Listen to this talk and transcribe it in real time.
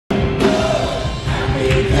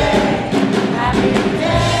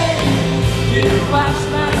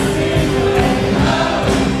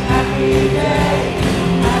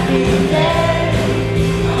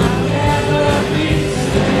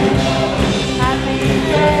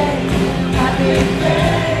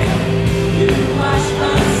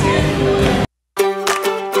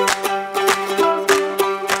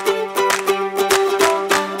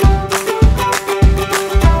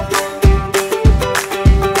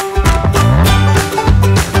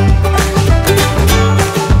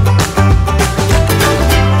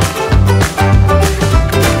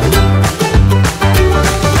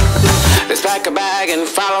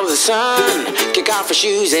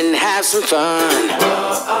some fun.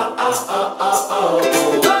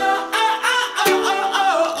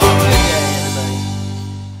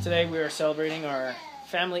 Today we are celebrating our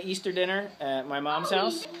family Easter dinner at my mom's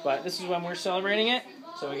house, but this is when we're celebrating it.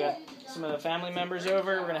 So we got some of the family members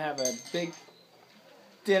over. We're going to have a big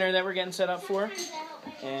dinner that we're getting set up for.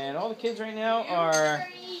 And all the kids right now are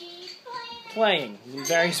playing in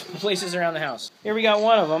various places around the house. Here we got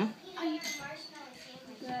one of them.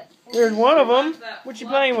 There's one of them. What you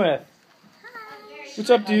playing with? What's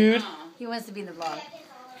up, dude? He wants to be in the vlog.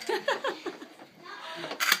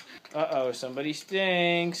 Uh-oh, somebody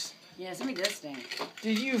stinks. Yeah, somebody does stink.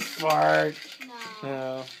 Did you fart? No.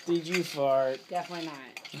 No. Did you fart? Definitely not.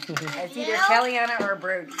 It's either Kellyanna or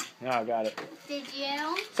Brody. Oh, got it. Did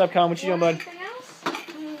you? What's up, Colin? What you doing, bud?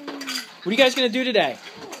 What are you guys going to do today?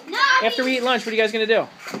 No. After we eat lunch, what are you guys going to do?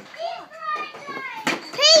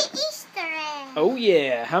 Play Easter eggs. Oh,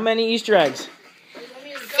 yeah. How many Easter eggs?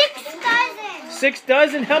 6 dozen. 6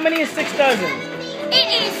 dozen? How many is 6 dozen?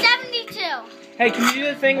 It is 72. Hey, can you do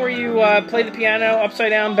the thing where you play the piano upside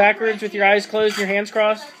down, backwards, with your eyes closed and your hands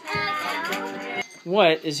crossed?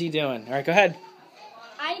 What is he doing? All right, go ahead.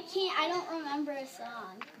 I don't remember a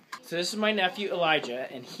song. So this is my nephew, Elijah,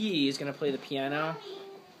 and he is going to play the piano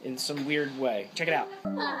in some weird way. Check it out.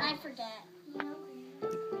 I forget. I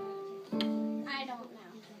don't know.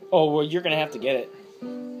 Oh, well, you're going to have to get it.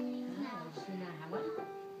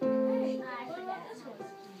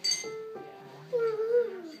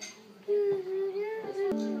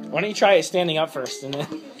 Why don't you try it standing up first and then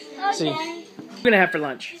see? What are you going to have for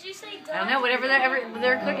lunch? I don't know, whatever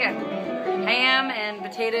they're cooking. Ham and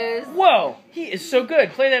potatoes. Whoa! He is so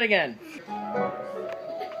good. Play that again.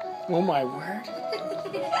 Oh, my word.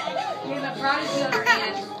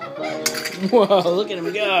 Whoa, look at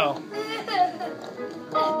him go.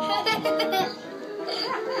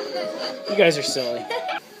 You guys are silly.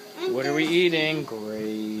 What are we eating?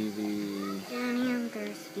 Gravy. Daddy, I'm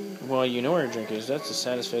thirsty. Well, you know what a drink is. That's the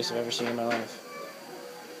saddest face I've ever seen in my life.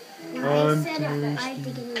 No, I said I had to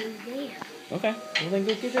get it there. Okay. Well, then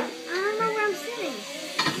go get it. I don't know where I'm sitting.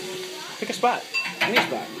 Pick a spot. Any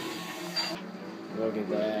spot. Look at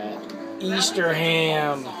that. Easter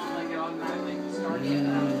ham. I'm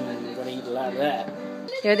gonna eat a lot of that.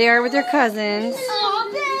 There they are with their cousins.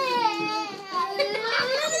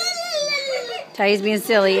 Ty's being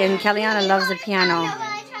silly, and Kellyanna loves the piano.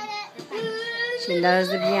 She loves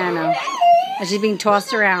the piano. And she's being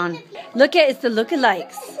tossed around. Look at, it's the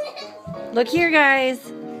lookalikes. Look here, guys.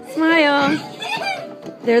 Smile.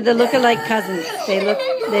 They're the lookalike cousins. They look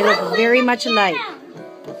very much alike.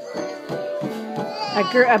 A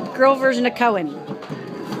girl version of Cohen.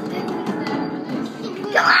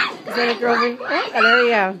 Is that a girl version? Oh, there we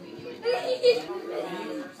go.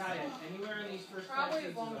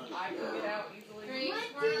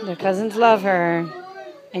 Their cousins love her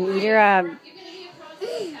and eat her up.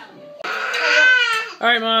 All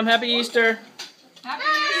right, Mom. Happy Easter. Happy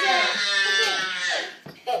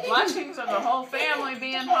Easter. Blessings of the whole family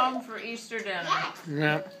being home for Easter dinner.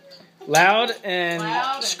 Yeah. Loud and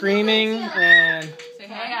screaming and Say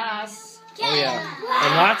chaos. oh yeah,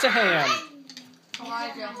 and lots of ham.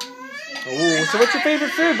 Elijah. Oh, so what's your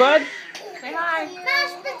favorite food, bud? Say hi.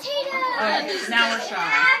 Mashed potatoes. Now we're shy.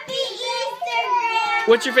 Happy Easter, Grandma.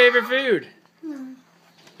 What's your favorite food?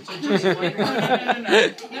 No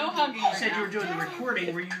hugging. You said you were doing the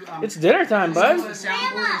recording. Were you? It's dinner time, bud. The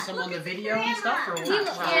soundboard and some on the video and stuff, or what?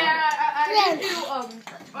 Yeah, I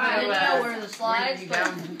didn't know where the slides,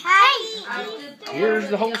 but Hi. Here's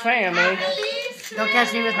the whole family. Don't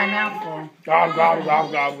catch me with my mouth full. Gob, gob,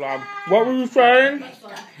 gob, gob, gob. What were you saying?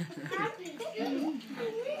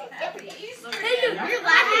 You're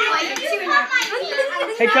laughing while you're chewing on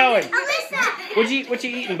my Hey, Cohen. Alyssa. What you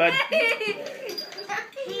eating, bud? Ham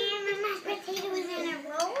and mashed potatoes in a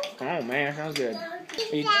roll. Oh man, sounds good.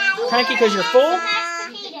 Are you cranky because you're full?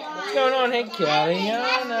 What's going on? Hey,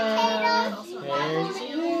 Kellyanna. There's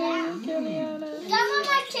you, Kellyanna. Some of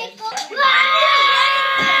my tickles.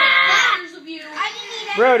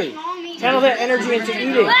 Brody, channel that energy into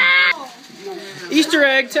eating. Easter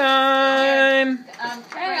egg time.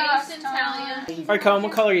 chaos Italian. All right, Colin,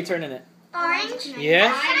 what color are you turning it? Orange.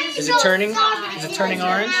 Yeah? Is it turning? Is it turning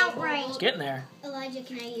orange? Right. It's getting there. Elijah,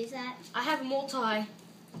 can I use that? I have multi.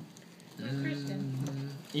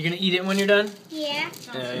 You gonna eat it when you're done? Yeah.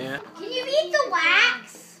 Yeah. Can you eat the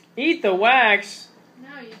wax? Eat the wax.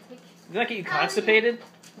 No, you take. Does that get you constipated?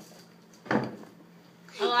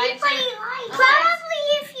 Elijah. Probably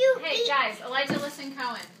if you Hey eat. guys, Elijah, listen,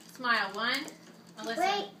 Cohen. Smile. 1. Alyssa.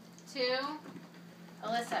 Wait. 2.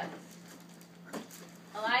 Alyssa.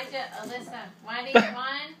 Elijah, Alyssa. 1,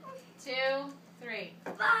 2, 3.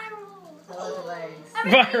 Viral.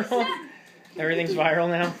 Viral. Everything's viral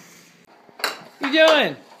now. What you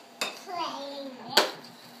doing?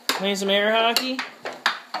 Playing some air hockey?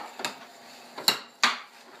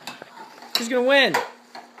 Who's gonna win?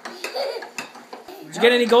 Did you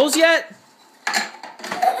get any goals yet?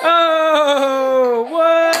 Oh,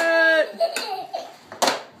 what?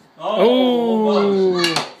 Oh.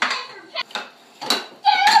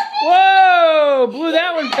 Whoa, blew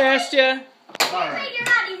that one past you. You're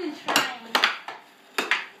not even trying.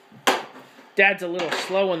 Dad's a little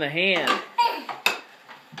slow on the hand. Come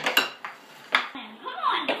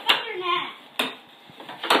on, defend your net.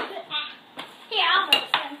 Here, I'll fix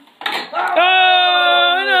him.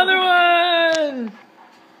 Oh, another one!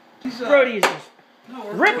 Brody is just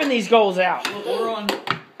ripping these goals out. We're on. Come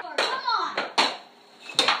on.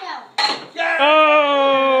 Go.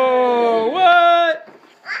 Oh, what?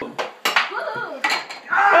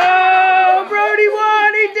 Oh, Brody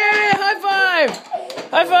won! He did it! High five!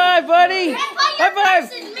 High five, buddy! High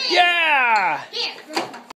five! Yeah! Here.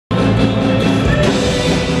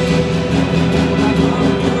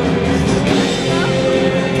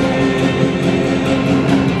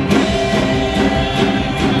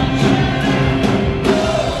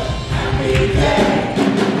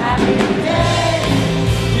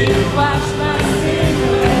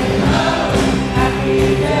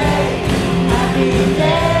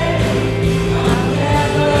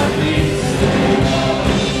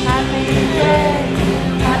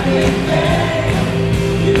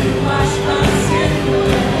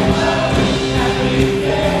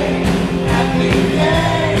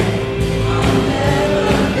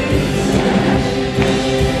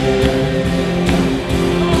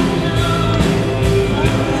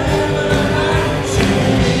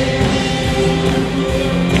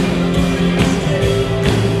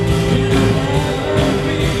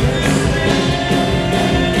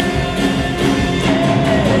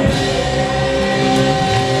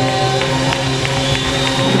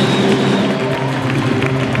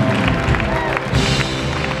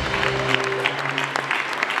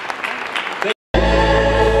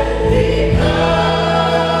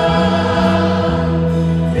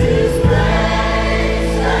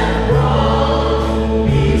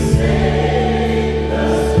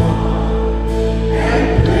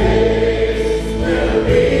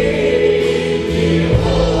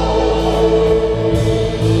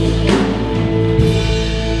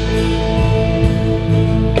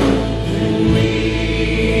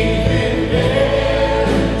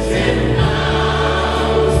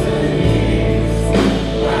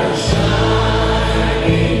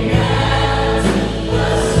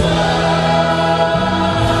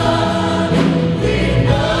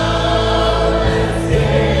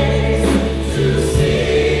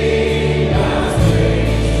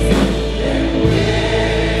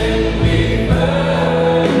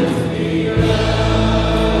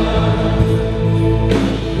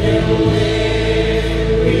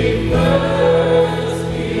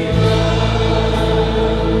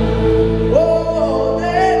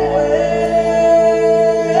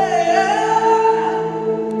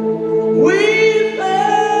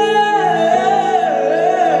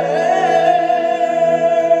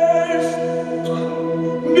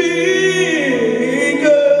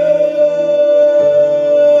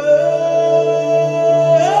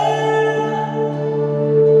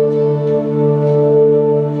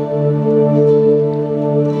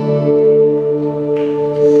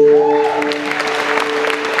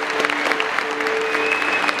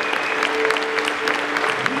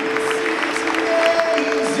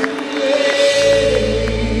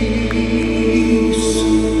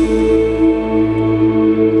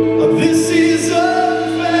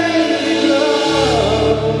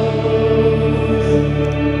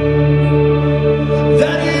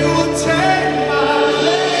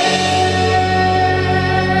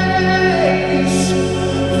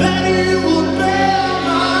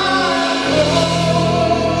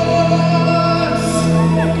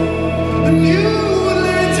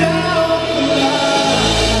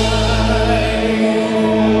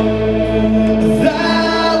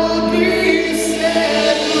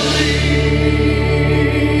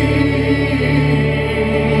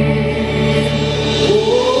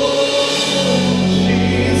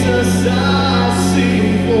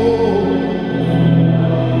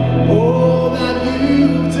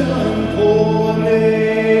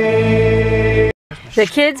 The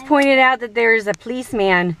kids pointed out that there's a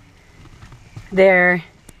policeman there,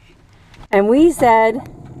 and we said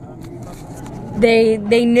they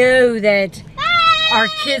know that our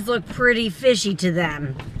kids look pretty fishy to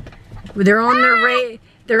them. They're on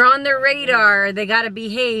their radar. They gotta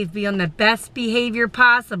behave, be on the best behavior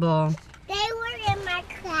possible. They were in my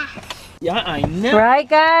Yeah, I know. Right,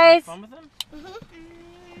 guys? Fun with them?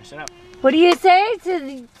 Sit up. What do you say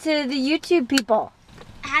to the YouTube people?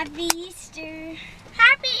 Happy Easter.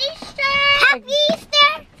 Happy Easter. Happy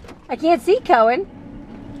Easter. I can't see Cohen.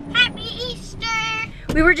 Happy Easter.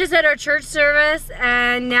 We were just at our church service,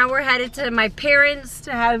 and now we're headed to my parents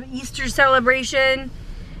to have Easter celebration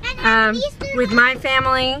with my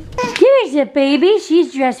family. Here's a baby.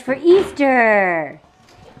 She's dressed for Easter.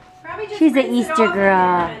 She's an Easter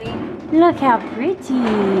girl. Look how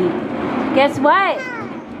pretty. Guess what?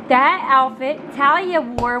 That outfit Talia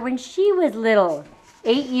wore when she was little,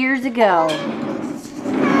 8 years ago.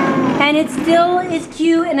 And it still is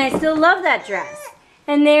cute, and I still love that dress.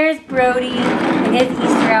 And there's Brody in his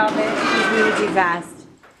Easter outfit. He's moving too fast.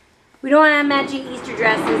 We don't have matching Easter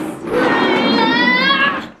dresses.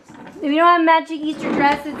 We don't have matching Easter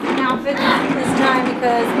dresses and outfits this time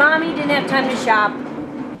because Mommy didn't have time to shop.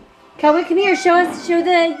 Kelly, come here. Show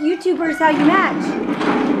the YouTubers how you match.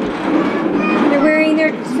 They're wearing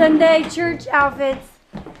their Sunday church outfits.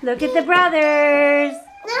 Look at the brothers.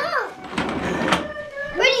 No.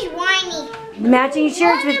 Brody's whiny. Matching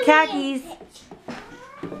shirts with khakis.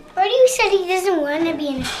 Brody said he doesn't want to be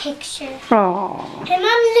in a picture. Aww. Hey,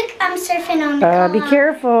 Mom, look, I'm surfing on the Be car.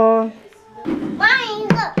 careful. Fine,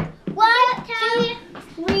 look. 1, 2,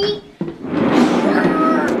 3.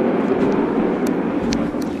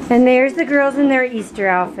 And there's the girls in their Easter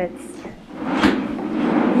outfits.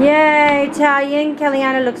 Yay, Talia and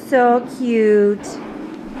Kellyanna look so cute.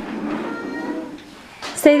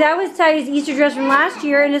 Say that was Talia's Easter dress from last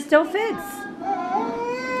year and it still fits.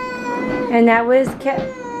 And that was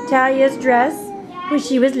Talia's dress when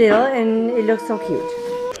she was little and it looks so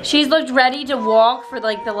cute. She's looked ready to walk for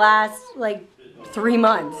like the last 3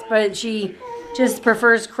 months, but she just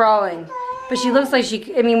prefers crawling. But she looks like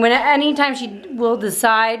she, I mean, anytime she will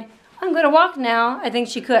decide, I'm gonna walk now, I think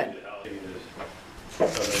she could.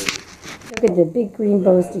 Look at the big green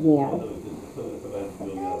bow sticking out.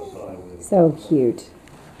 So cute.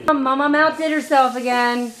 Mama outdid herself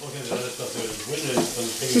again.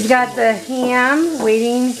 She's got the ham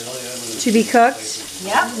waiting to be cooked.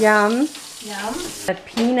 Yep. Yum. Yum. The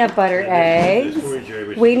peanut butter eggs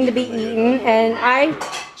waiting to be eaten. And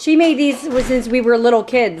she made these since we were little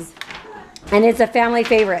kids. And it's a family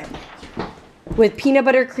favorite. With peanut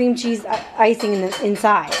butter cream cheese icing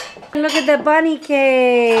inside. Look at the bunny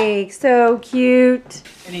cake. So cute.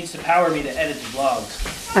 It needs to power me to edit the vlogs.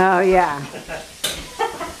 Oh, yeah.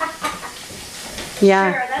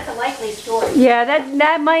 Yeah. Sure, that's a likely story. Yeah,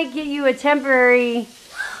 that might get you a temporary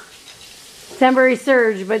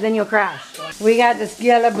surge, but then you'll crash. We got the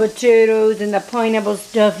scallop potatoes and the pineapple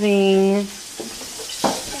stuffing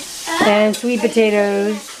and sweet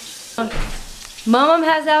potatoes. Mom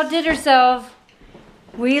has outdid herself.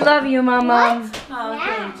 We love you, Mom. Oh,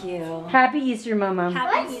 thank you. Happy Easter, Mom.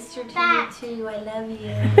 Happy Easter to you too. I love you.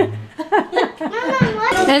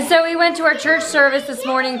 And so we went to our church service this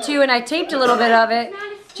morning too, and I taped a little bit of it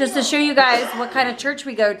just to show you guys what kind of church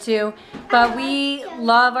we go to. But we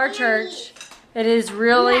love our church. It is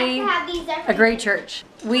really a great church.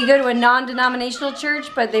 We go to a non-denominational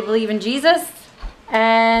church, but they believe in Jesus.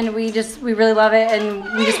 And we really love it, and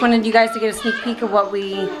we just wanted you guys to get a sneak peek of what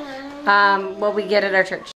we get at our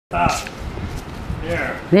church.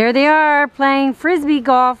 There they are, playing frisbee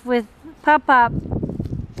golf with Pop-Pop.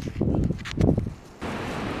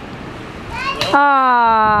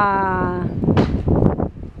 Aww.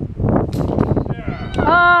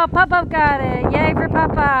 Oh, Pop-Pop got it. Yay for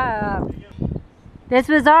Pop-Pop. This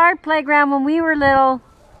was our playground when we were little,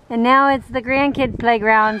 and now it's the grandkid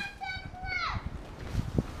playground.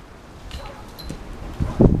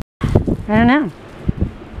 I don't know.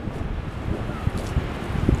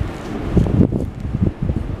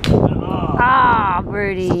 Ah,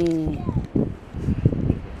 birdie.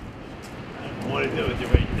 What is it with you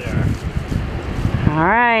right there? All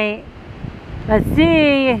right. Let's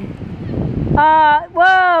see.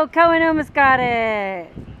 Whoa, Cohen almost got it.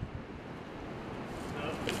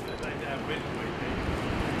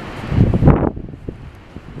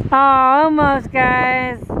 Oh, almost,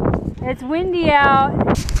 guys. It's windy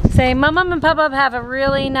out. Say, Mom and Pop-Up have a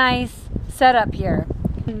really nice setup here.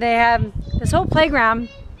 They have this whole playground,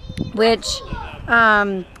 which,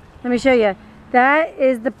 let me show you. That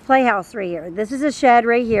is the playhouse right here. This is a shed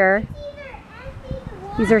right here.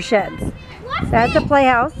 These are sheds. That's a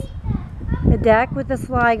playhouse. A deck with a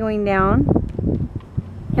slide going down.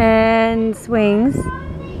 And swings.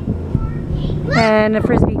 And a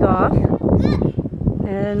frisbee golf.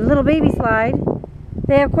 And a little baby slide.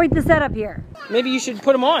 They have quite the setup here. Maybe you should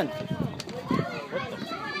put them on.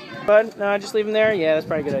 But no, just leave them there. Yeah, that's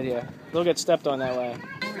probably a good idea. They'll get stepped on that way.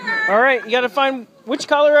 All right, you got to find which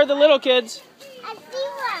color are the little kids. I see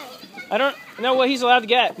one. I don't know what he's allowed to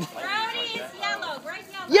get. Brody, it's yellow. Bright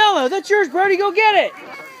yellow. Yellow, that's yours, Brody. Go get it.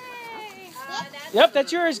 Yep,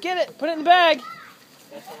 that's yours. Get it. Put it in the bag.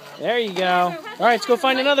 There you go. All right, let's go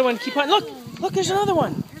find another one. Keep on. Look, there's another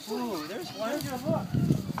one. Oh, there's one.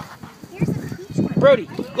 Brody,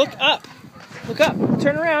 look up. Look up.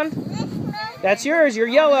 Turn around. That's yours. You're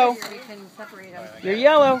yellow. You're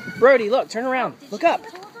yellow. Brody, look. Turn around. Look up.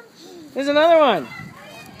 There's another one.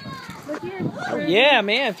 Yeah,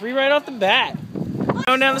 man. 3 right off the bat.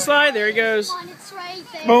 Going down the slide. There he goes.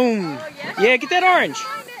 Boom. Yeah, get that orange.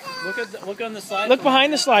 Look on the side. Look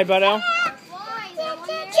behind the slide, Buddo.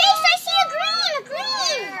 Chase, I see a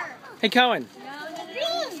green. Hey, Cohen.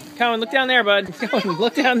 Green. Cohen, look down there, bud. Cohen,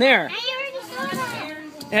 look down there. I already saw that.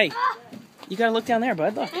 Hey, you gotta look down there,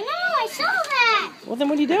 bud. Look. I know, I saw that. Well, then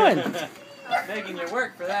what are you doing? Making your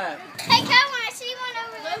work for that. Hey, Cohen, I see one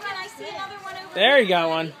over there. Logan, I see another one over There you got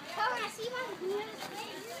one. Cohen, I see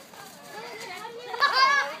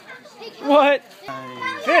one. What?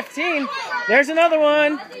 15. There's another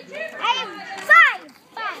one. I have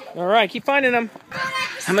 5. All right, keep finding them.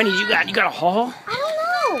 How many you got? You got a haul? I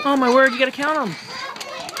don't know. Oh, my word, you gotta count them.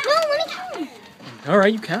 No, let me count them. All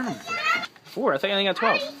right, you count them. 4. I think I only got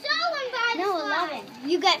 12. No, 11.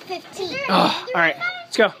 You got 15. Oh, all right,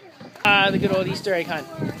 let's go. The good old Easter egg hunt.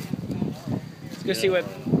 Let's go see what.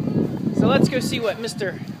 So let's go see what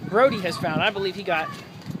Mr. Brody has found. I believe he got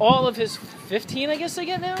all of his 15. I guess I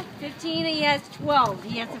get now. 15. He has 12.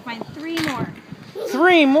 He has to find 3 more.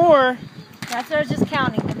 3 more. That's what I was just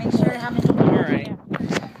counting to make sure how many. All right.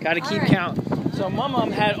 Got to keep count. So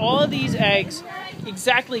Mom had all of these eggs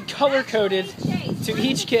exactly color-coded to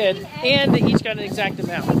each kid, and they each got an exact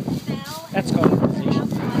amount. That's called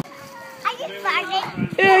organization. I just found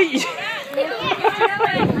it. Hey.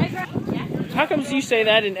 How come you say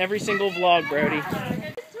that in every single vlog, Brody?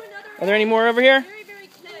 Are there any more over here?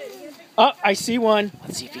 Oh, I see one.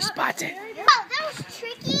 Let's see if he spots it. Oh, that was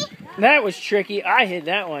tricky. That was tricky. I hit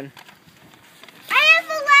that one. I have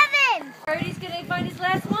 11. Brody's gonna find his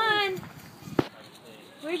last one.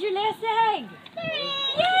 Where's your last egg?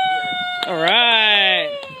 All right.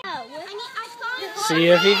 See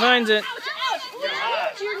if he finds it.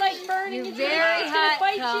 You're like burning. You're very hot,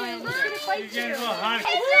 Cohen.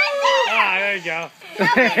 Ah, there you go.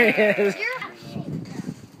 There he is.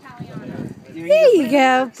 There you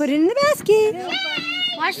go. Put it in the basket.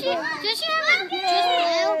 Why she? Does she have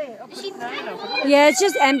just blue? Yeah, it's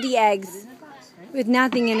just empty eggs with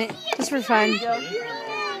nothing in it, just for fun.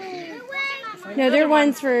 No, they're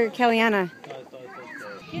ones for Kellyanna.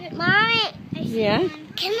 Mommy, Yeah?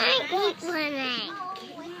 can I eat one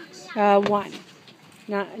egg? 1.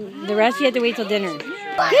 Not the rest. You have to wait till dinner.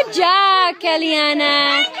 Good job,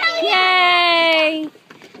 Kellyanna. Yay!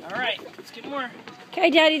 All right, let's get more. Okay,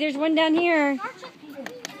 Daddy, there's one down here.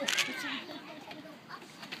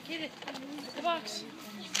 Get it. The box.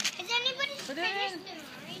 Is anybody Put it in.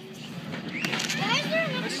 finished? Why is there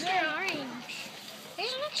an extra orange?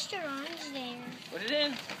 There's an extra orange there. Put it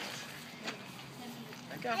in.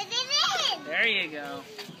 Back up. Put it in. There you go.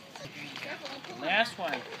 Last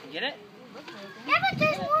one. You get it? Yeah, but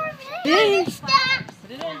there's more of it. Yay. Stop.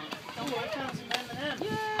 Put it in. Oh, I found some M&Ms.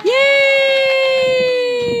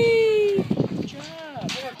 Yay! Good job.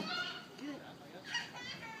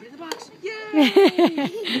 Get in the box.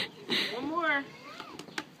 Yay! One more.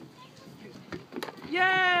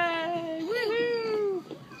 Yay! Woohoo!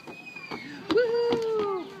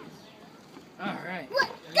 Woohoo! All right. What?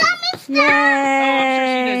 Gummy? She knows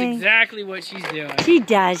Yay! exactly what she's doing. She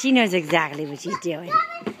does. She knows exactly what she's doing.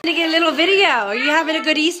 To get a little video. Are you having a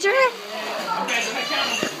good Easter?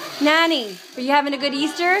 Nanny, are you having a good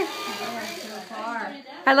Easter?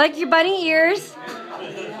 I like your bunny ears.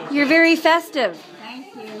 You're very festive.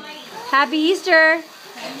 Thank you. Happy Easter.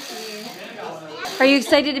 Are you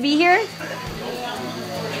excited to be here?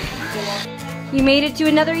 You made it to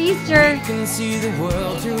another Easter. You can see the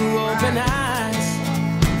world through open eyes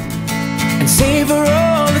and savor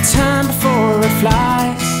all the time before it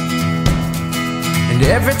flies. And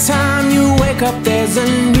every time you wake up, there's a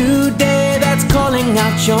new day that's calling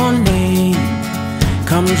out your name.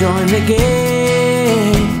 Come join the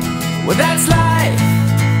game. Well, that's life.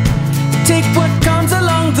 Take what comes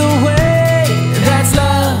along the way. That's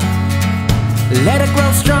love. Let it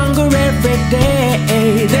grow stronger every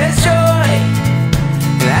day. There's joy.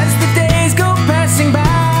 And as the days go passing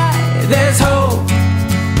by, there's hope.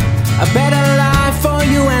 A better life for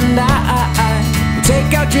you and I. We'll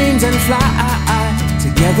take our dreams and fly.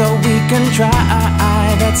 Together we can try.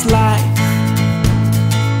 That's life.